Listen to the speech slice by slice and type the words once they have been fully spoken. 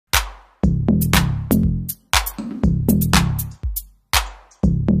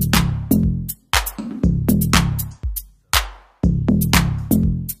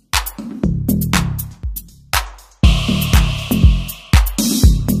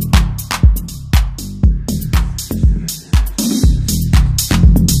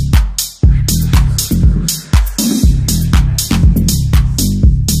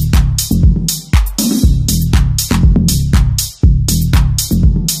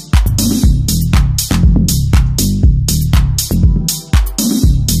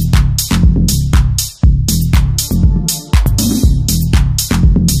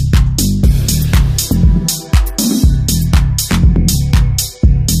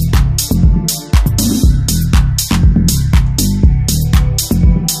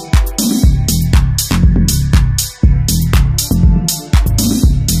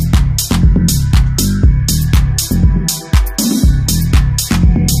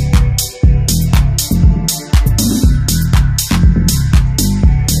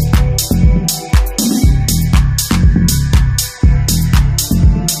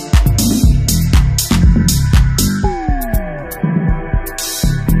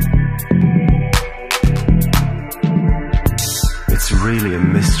really a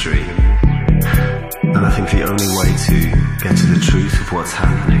mystery. And I think the only way to get to the truth of what's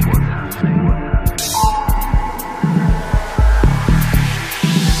happening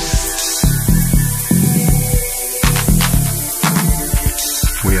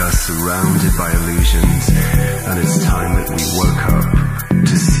we are surrounded by illusions, and it's time that we woke up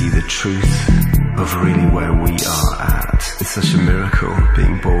to see the truth of really where we are at. It's such a miracle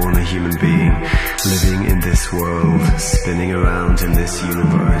being born a human being, living in this world, spinning around in this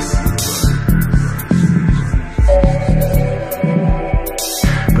universe.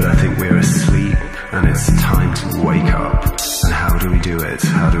 But I think we're asleep, and it's time to wake up. And how do we do it?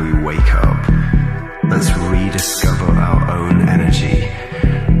 How do we wake up? Let's rediscover our own energy,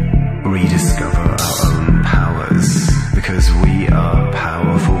 rediscover our own powers, because we are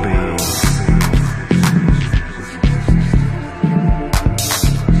powerful beings.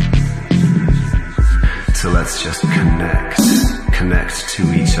 So let's just connect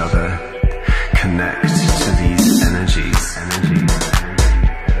to each other, connect to these energies.